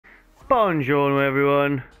Buongiorno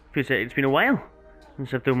everyone. It's been a while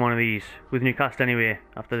since I've done one of these with Newcastle anyway,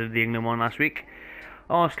 after the England one last week.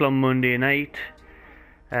 Arsenal on Monday night.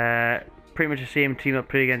 Pretty much the same team that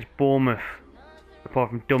played against Bournemouth, apart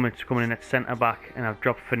from Dummett's coming in at centre back, and I've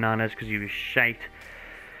dropped Fernandez because he was shite.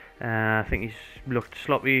 I think he's looked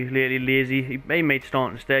sloppy lately, lazy. He may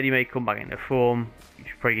start instead, he may come back into form. He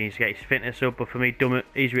probably needs to get his fitness up, but for me, Dummett,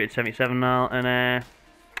 he's rated 77 now, and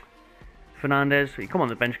Fernandez, he come on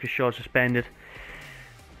the bench because Shaw's suspended.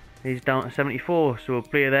 He's down to 74, so we'll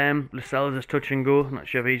play them. Lascelles is touch and go, not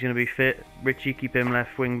sure if he's going to be fit. Richie, keep him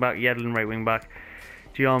left wing back, Yedlin right wing back.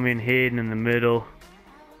 Giammi and Hayden in the middle.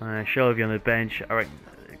 Shelby on the bench. Alright,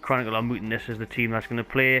 Chronicle are mooting this as the team that's going to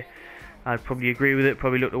play. I'd probably agree with it,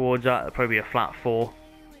 probably look towards that. It'll probably be a flat 4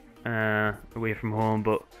 away from home,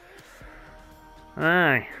 but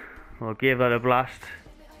aye, we'll give that a blast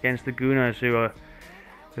against the Gooners, who are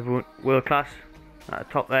world class at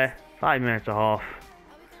the top there. 5 minutes and a half.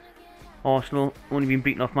 Arsenal only been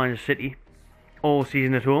beaten off Manchester City all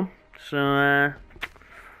season at home, so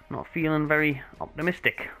not feeling very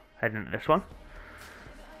optimistic heading into this one.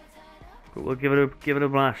 But we'll give it a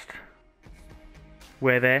blast.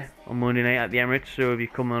 We're there on Monday night at the Emirates, so if you're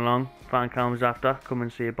coming along, fan cams after, come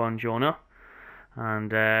and say buongiorno.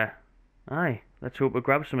 And aye, let's hope we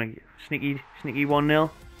grab something. Sneaky 1-0,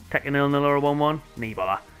 take a 0-0 or a 1-1. Nee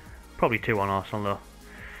bother. Probably 2-1 Arsenal though.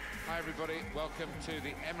 Hi everybody, welcome to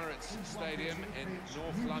the Emirates Stadium in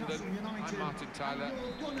North London. I'm Martin Tyler.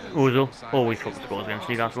 Ozil always took the scores against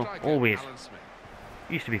Newcastle. Always.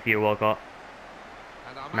 Used to be Theo Walcott.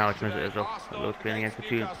 Now it's Mesut Ozil. Those playing against the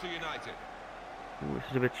two. This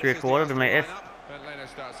is a bit straightforward than like this.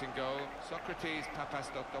 Starts in goal. Socrates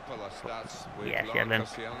Papastotopoulos starts with Yedlin.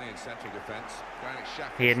 in central defence.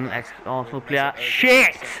 Hayden, ex-Arsenal player.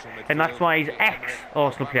 Shit! And that's why he's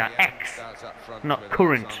ex-Arsenal player. Ex. Not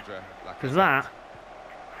current. Because that,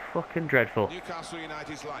 fucking dreadful. Newcastle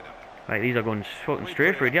United's lineup. Right, these are going fucking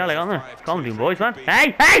straight for it, yeah, like, aren't they? Calm down, boys, man.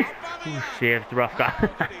 Hey! Hey! Ooh, saved the rough guy.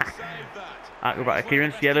 Acrobatic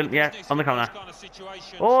clearance, yeah, on the counter.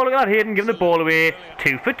 Oh, look at that, Hayden giving the ball away.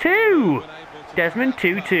 2 for 2. Desmond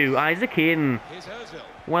 2-2. Isaac Hayden.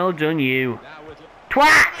 Well done, you.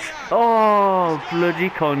 Twat! Oh, bloody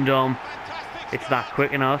condom. It's that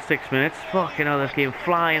quick in 6 minutes. Fucking hell, this game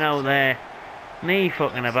flying out there. Knee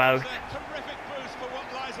fucking about.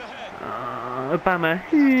 Obama.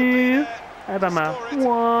 Obama.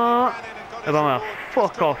 What? Obama,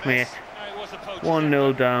 fuck off, mate.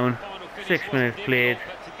 1-0 down. 6 minutes played.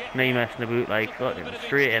 Now you're messing about, like, fucking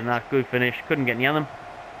straight in that. Good finish. Couldn't get any of them.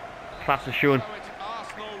 Class is shown.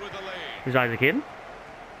 There's Isaac Hayden.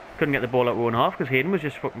 Couldn't get the ball out of 1.5 because Hayden was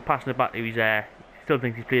just fucking passing it back to his, still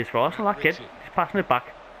thinks he plays for Arsenal, that kid. He's passing it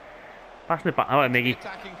back. Passing it back. How are Miggy?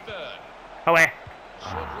 How are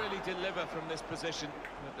Should really deliver from this position,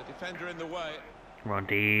 with the defender in the way.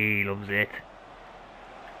 Rondy loves it.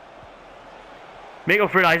 Make up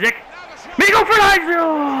for it, Isaac. Make up for it, Isaac!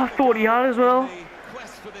 Oh, 40 yard as well.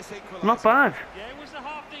 Not bad. Yeah, it was a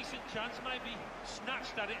half decent chance, maybe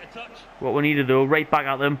snatched at it a touch. What we needed though, right back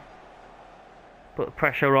at them. Put the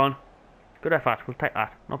pressure on. Good effort, we'll take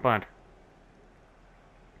that. Not bad.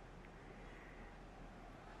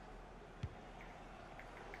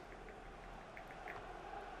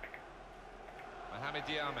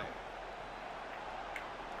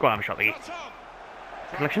 Go on, have a shot, Lee.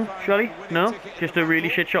 Collection, surely? No? Just a really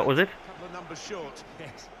shit shot, was it? Short.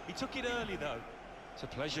 Yes. He took it early though. It's a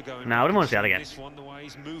pleasure going. Now I don't want to see that again. This one, the way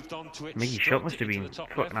he's moved on to it. Mickey shot must have been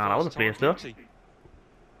fucking all over the place though.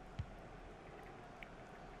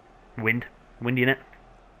 Windy in it.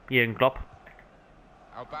 Jürgen Klopp.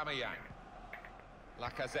 Aubameyang.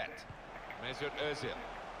 Lacazette. Mesut Ozil.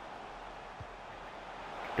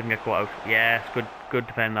 Didn't get caught out. Yeah, it's good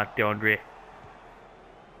defend that DeAndre.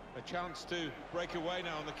 A chance to break away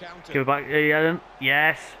now on the counter. Give it back,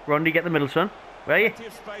 yes. Rondy, get the middle, son. Where are you?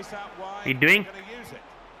 What are you doing?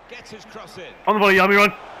 On the volley, Yami,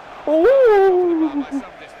 run. Oh,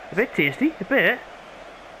 a bit tasty, a bit.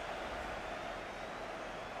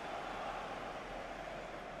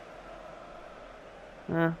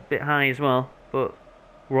 A bit high as well, but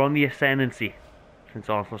we're on the ascendancy since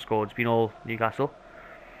Arsenal scored. It's been all Newcastle.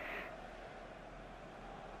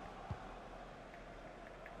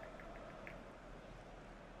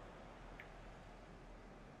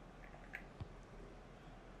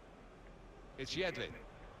 It's Yedlin.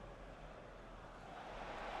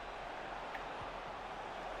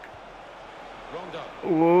 Rondo.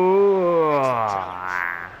 Whoa.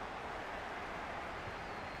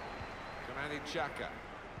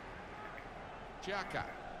 Xhaka.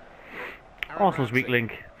 Arsenal's weak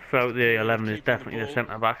link. throughout the 11 is definitely the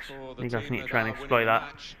centre backs. Newcastle need to try and exploit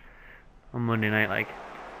that on Monday night,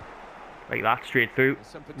 like that, straight through.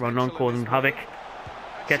 Rondon causing havoc.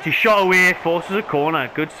 Gets his shot away, forces a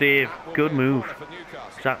corner. Good save, good move.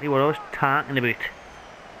 Exactly what I was talking about.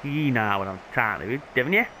 You know what I'm talking about,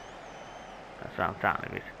 didn't you? That's what I'm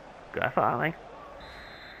talking about. Good effort, I think.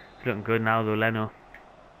 It's looking good now though, Leno.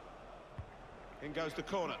 In goes the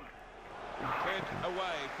corner.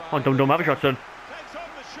 Away Oh, don't have a shot, son. takes on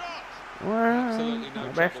the shot. Well,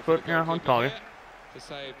 not best, but you know, on target. To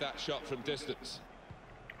save that shot from distance.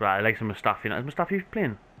 Right, I like some Mustafi. Is Mustafi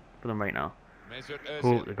playing for them right now?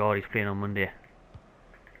 Oh, the God, he's playing on Monday.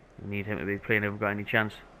 We need him to be playing if we've got any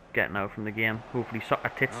chance getting out from the game. Hopefully, Soccer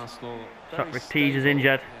Tits. Socrates is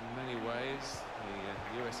injured. In many ways,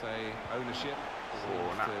 the USA ownership.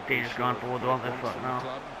 Oh, that Danish gone forward, aren't they? Fuck no.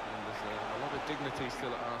 A lot of dignity still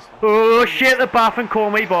at Arsenal. Oh shit, the bath and call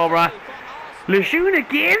me Barbara. Lejeune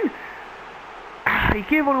again? He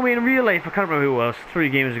gave one away in real life, I can't remember who it was, 3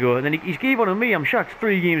 games ago. And then he gave one on me, I'm shocked,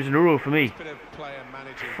 3 games in a row for me.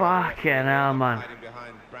 Fucking hell, man.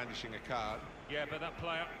 Yeah, but that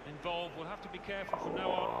player involved will have to be careful from now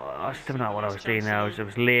on. I still don't know what I was doing now. It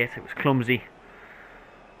was late, it was clumsy.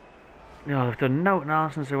 No, they've done nothing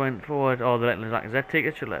else since I went forward. Oh, they're letting Lacazette take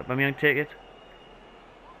it, should let Aubameyang take it.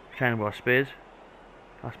 Trying to go Spurs.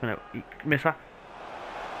 Last minute, misser.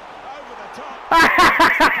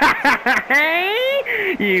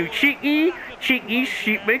 You cheeky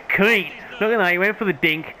stupid cunt. Look at that, he went for the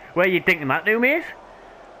dink. Where are you dinking that now, mate?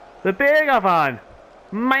 The burger van.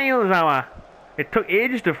 Miles an hour. It took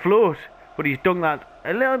ages to float, but he's done that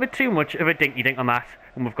a little bit too much of a dinky dink on that,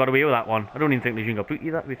 and we've got away with that one. I don't even think Lejeune got booty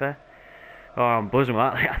that, to be fair. Oh, I'm buzzing with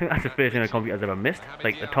that. I think that's the first thing the computer's ever missed.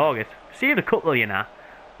 Like the target. Saved a couple, you know,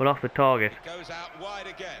 but off the target. Goes out wide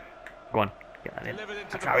again. Go on, get that in.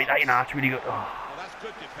 That's how that, you know, it's really good. Oh. Well, that's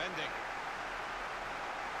good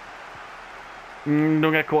defending.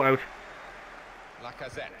 Don't get caught out.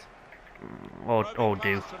 Lacazette. Oh,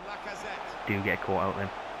 do get caught out then.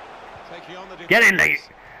 Get in there! I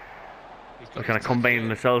was kind of combining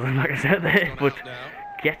themselves and like I said there, but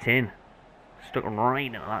get in. Stuck right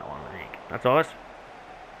into that one, I think. That's ours.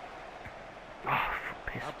 Oh,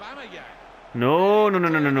 piss. No,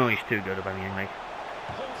 he's too good, Aubameyang, like.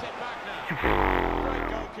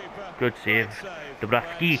 Good save.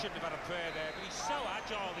 Dubravsky.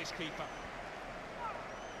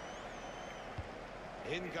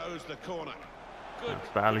 In goes the corner. Good. That's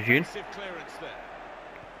by Lejeune. Clearance there.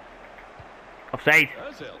 Offside.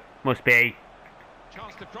 Ozil. Must be.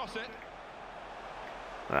 Chance to cross it.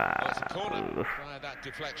 Ah, Corner. Try that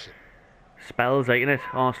deflection. spells out in it.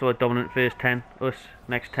 Arsenal are dominant first 10. Us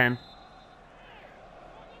next 10.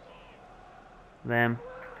 Them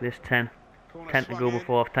this 10. 10 to go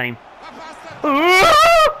before half time.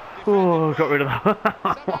 Oh, got rid of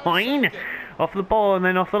that line. Off the ball and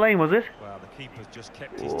then off the lane, was it? Well, the keeper's just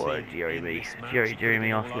kept his Oh, Jeremy.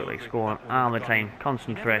 Jeremy off look like scoring all the time.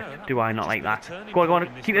 Constant threat. Do I not like that? Go on.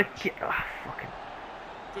 Keep it. Fucking.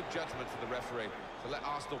 Good judgment for the referee to let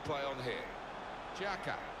Arsenal play on here.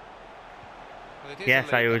 Xhaka. Well,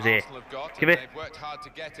 yes, I was here. Give it.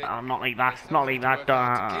 It. Not like that. Not like that.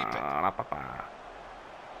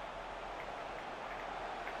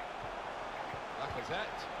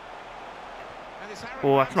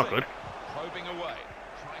 Oh, that's not good. Probing away,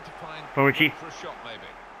 trying to find Richie. for a shot maybe.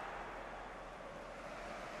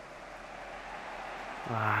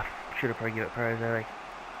 Should have probably given it Perez there.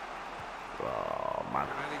 Oh man.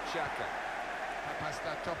 Xhaka.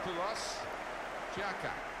 Papastotopoulos.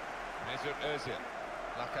 Xhaka. Mesut Ozil.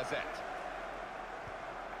 Lacazette.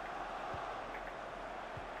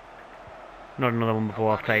 Not another one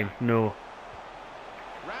before half time. No.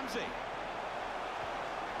 Ramsey.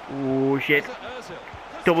 Oh shit.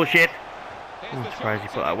 Double shit. I'm surprised he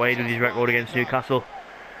put that wide with his record against Newcastle.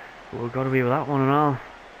 But we've got to be with that one and all.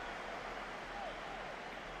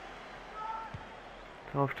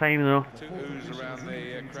 It's half time though. Around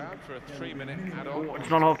the crowd for a 3-minute add-on. Oh, it's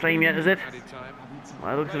not half time yet, is it?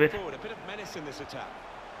 By the looks of it. A bit of menace in this attack.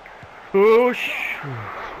 Oh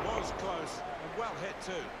That was close and well hit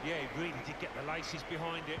too. Yeah, he really did get the laces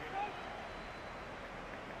behind it.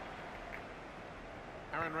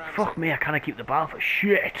 fuck me, I can't keep the ball for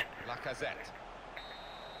shit. Lacazette.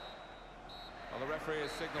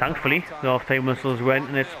 Thankfully, the half-time whistles went,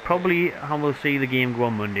 and it's probably how we'll see the game go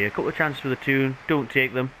on Monday. A couple of chances for the Toon, don't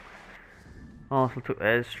take them. Arsenal took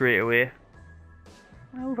theirs straight away.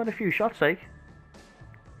 Well, we've had a few shots, like.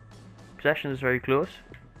 Possession is very close,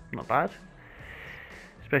 not bad.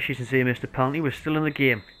 Especially since they missed a penalty, we're still in the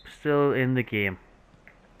game. Still in the game.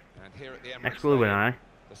 And here at the Next goal win, aye.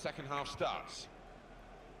 The second half starts.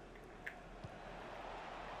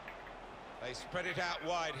 They spread it out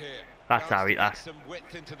wide here. That's how we that. Some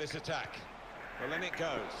width into this attack. Well, in it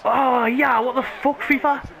goes. Oh yeah, what the fuck,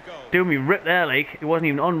 FIFA? Doing me rip there, like it wasn't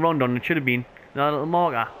even on Rondon. It should have been. That little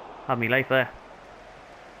marker had me life there.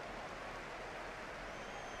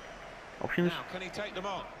 Options. Now, can he take them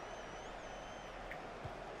on?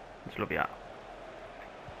 Let's love that.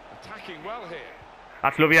 Attacking well here.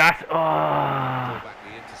 That's lovely that. Oh. Back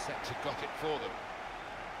the interceptor got it for them.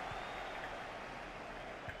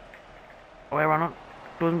 Where are not?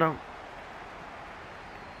 Close them down.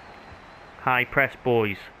 High press,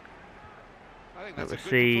 boys. I think that's Let's a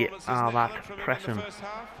good see performance, how isn't it, that Alan, from him in the pressing. first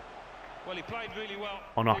half? Well, he played really well.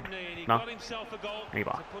 Or not. Didn't he? He No. got himself a goal Maybe.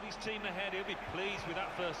 to put his team ahead. He'll be pleased with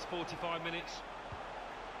that first 45 minutes.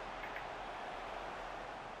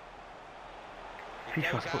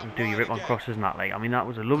 FIFA fucking do you rip on crosses and that, like. I mean, that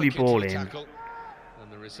was a lovely ball in. And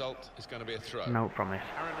the result is going to be a throw. Note from it.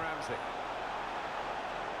 Aaron Ramsey.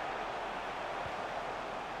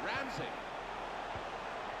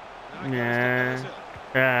 Yeah.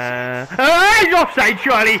 He's offside,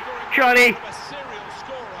 Charlie. Charlie.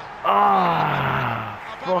 Ah,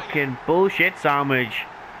 fucking bullshit sandwich.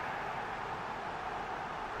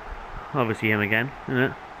 Obviously him again, isn't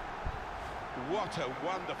it? What a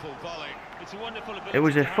wonderful volley. It's a wonderful ability. It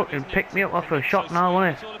was a to have, fucking isn't it? pick me up off a Something shot so now, smooth.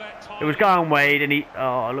 wasn't It's it? all about It was timing. going Wade and he...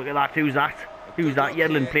 Oh, look at that. Who's that? Who's that?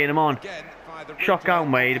 Yedlin playing him on. Shot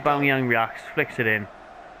going Wade. Young reacts. Flicks it in.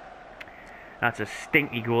 That's a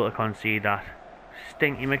stinky goal to concede that.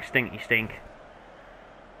 Stinky McStinky stink.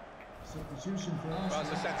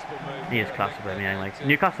 He is class of him, like.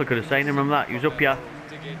 Newcastle could have signed him, remember that? He was up here.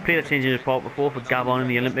 Played at St James's Park before for Gabon in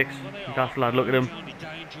the Olympics. Newcastle had a look at him.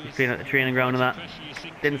 He's playing at the training ground and that.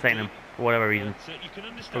 Didn't sign him for whatever reason.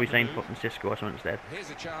 So we signed fucking Cisco or something instead.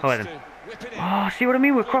 Alright then. Oh, see what I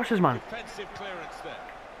mean with crosses, man.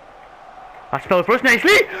 That's spelled for us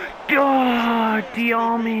nicely. Oh,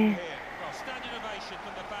 Diarmi.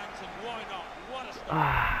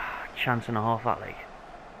 Ah, chance and a half that, like.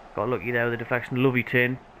 Got lucky there with the deflection. Lovely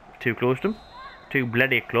turn. Too close to him. Too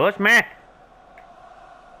bloody close, meh.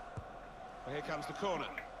 Here comes the corner.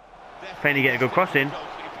 Finally get a good cross in.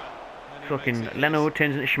 Fucking Leno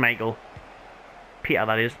turns into Schmeichel. Peter,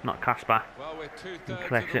 that is, not Casper. Well, we're two-thirds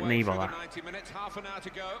Flex it of the way and through the that. 90 minutes, half an hour to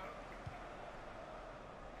go.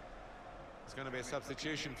 It's going to be a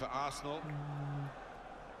substitution for Arsenal.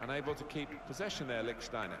 Unable to keep possession there,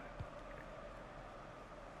 Lichtsteiner.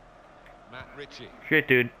 Matt Ritchie. Shit,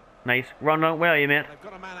 dude. Nice. Run on. Where are you, mate? They've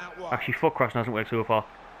got a man out wide. Actually, foot crossing hasn't worked so far.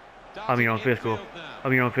 I'm your own Darting first goal. infield now.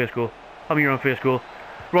 I'm your own first goal. I'm your own first goal.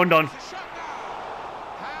 Run on. It's a shot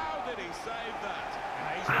now. How did he save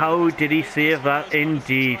that? How did he save that?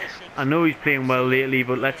 Indeed. I know he's playing well lately,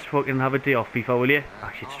 but let's fucking have a day off, FIFA, will you?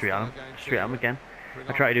 Actually, it's straight at him. Straight at him again.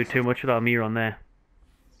 I try to do too much without me on there.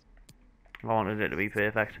 I wanted it to be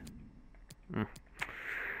perfect.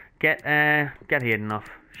 Get Hayden off.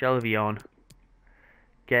 Shelby on.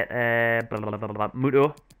 Get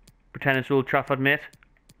Muto. Pretend it's Old Trafford, mate.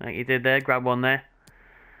 Like he did there. Grab one there.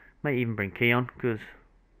 Might even bring Key on, because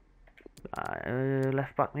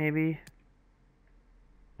left back maybe.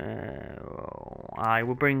 I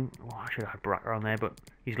will bring. Oh, I should have had Baraka on there, but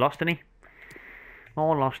he's lost, isn't he?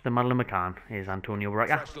 All lost. The Madeline McCann is Antonio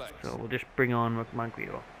Baraka. So we'll just bring on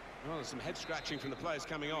Manquillo. Well, there's some head scratching from the players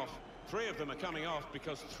coming off. 3 of them are coming off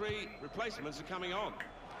because 3 replacements are coming on.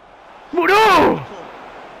 Muto!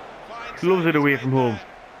 Loves it away from home. And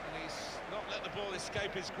he's not let the ball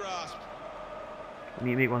escape his grasp. We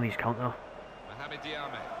need to make one of these count though. Mohamed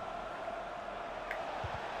Diame.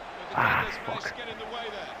 Ah, fuck.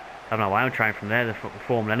 I don't know why I'm trying from there. The fucking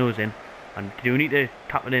form Leno's in. And do need to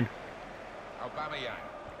tap it in. Aubameyang.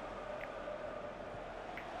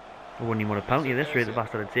 I wouldn't even want a penalty at this rate, the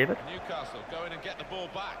bastard would save it. Newcastle go in and get the ball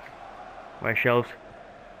back. Where's Shelves?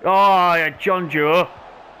 Oh, yeah, John Joe.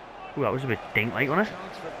 Ooh, that was a bit dink-like, wasn't it?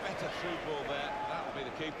 Chance for a better through ball there. That will be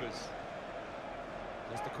the keepers.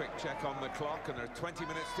 Just a quick check on the clock, and there are 20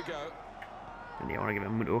 minutes to go. And you want to give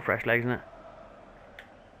him Muto fresh legs, isn't it?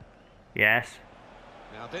 Yes.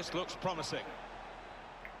 Now this looks promising.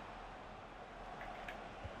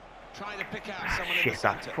 Trying to pick out someone in the Shit,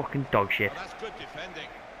 that's centre. fucking dog shit. Well, that's good defending.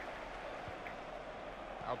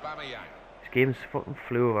 Aubameyang. This game's fucking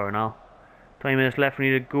flew over now. 20 minutes left, we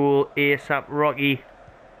need a goal ASAP. Rocky.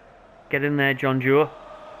 Get in there, John Joe.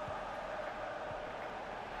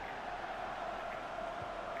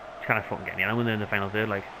 It's kind of fucking getting in when they're in the final third,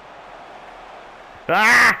 like.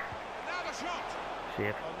 Ah! Now the shot.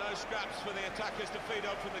 Safe. Well, no scraps for the attackers to feed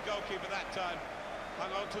on from the goalkeeper that time.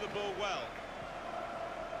 Hung on to the ball well.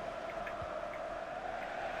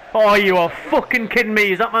 Oh, you are fucking kidding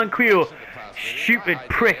me. Is that Manquillo? Stupid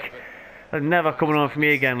prick. That's never coming on for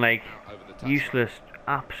me again, like, Over the touchline. useless,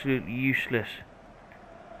 absolutely useless.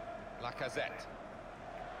 Lacazette.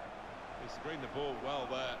 He screened the ball well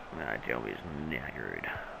there. That job is knackered.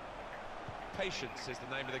 Patience is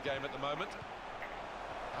the name of the game at the moment.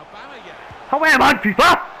 Aubameyang. How am I,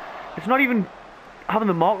 FIFA? It's not even having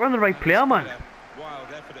the marker on the right player, man. Wild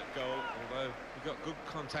effort at goal, although he got good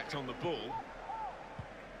contact on the ball.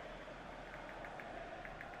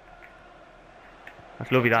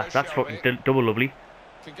 That's lovely, that's fucking double lovely.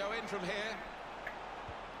 Can go in from here.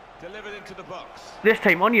 Delivered into the box. This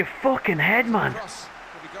time on your fucking head, man. Cross,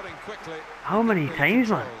 but he got in quickly. How many times,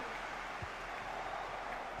 man?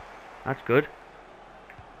 That's good.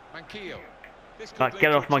 Manquillo. This could Right, lead get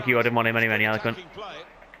to off a Monkey, I chance. didn't want him anyway, Good I couldn't. attacking play.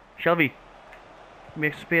 Shelby,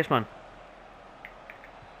 make some space, man.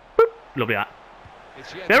 Boop. Lovely that.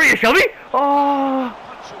 It's yet There he is, Shelby! Oh!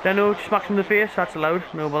 Then no, smacks him in the face, that's allowed,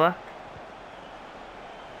 no bother.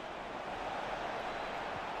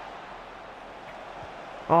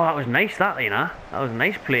 Oh, that was nice, that, you know. That was a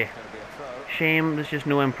nice play. gonna be a throw. Shame there's just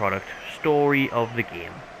no end product. Story of the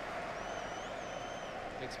game.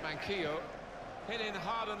 It's Manquillo. Hit in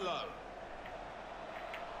hard and low.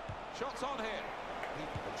 Shots on here.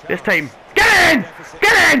 This time, get in!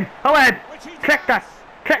 Get in! Oh, Ed! Click that!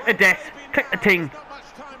 Click the desk! Click the ting!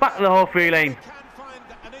 Back to the halfway line.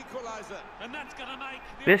 And that's gonna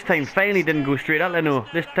make This time, finally didn't go straight at Leno.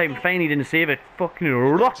 This time, finally didn't save it. Fucking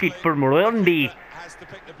rocket for Morandi.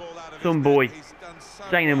 Some boy.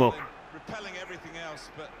 Sign him up.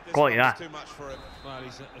 Quite that. Well,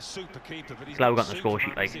 he's a super keeper, but he's Glad we not got the score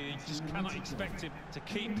sheet, like. You just cannot expect him to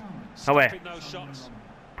keep Away. stopping those shots.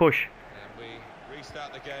 Push. And we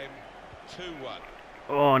restart the game 2-1.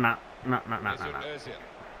 Oh, nah. Nah. Özil.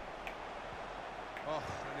 Oh,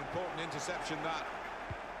 an important interception that.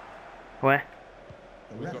 Where?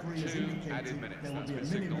 We've got 2 added minutes. That's been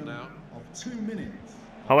signalled now.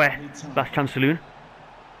 Oh, where? Last chance saloon.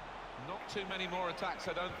 Not too many more attacks,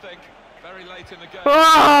 I don't think. Very late in the game.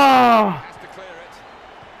 Oh! Has to clear it.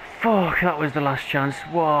 Fuck, that was the last chance.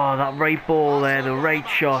 Whoa, that right ball there, the right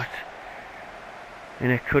shot.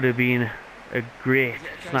 And it could have been a great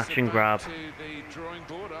snatch and grab.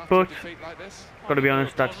 But, gotta be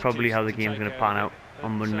honest, that's probably how the game's going to pan out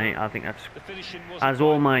on Monday night. I think that's, as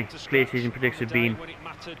all my PlayStation predicts have been,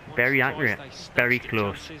 very accurate, very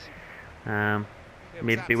close.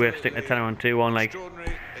 Maybe worth sticking a 10 on 2-1, like.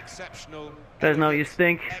 Let us know what you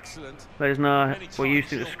think. Let us know what you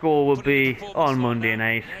think the score will be on Monday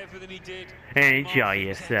night. Enjoy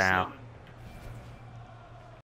yourself.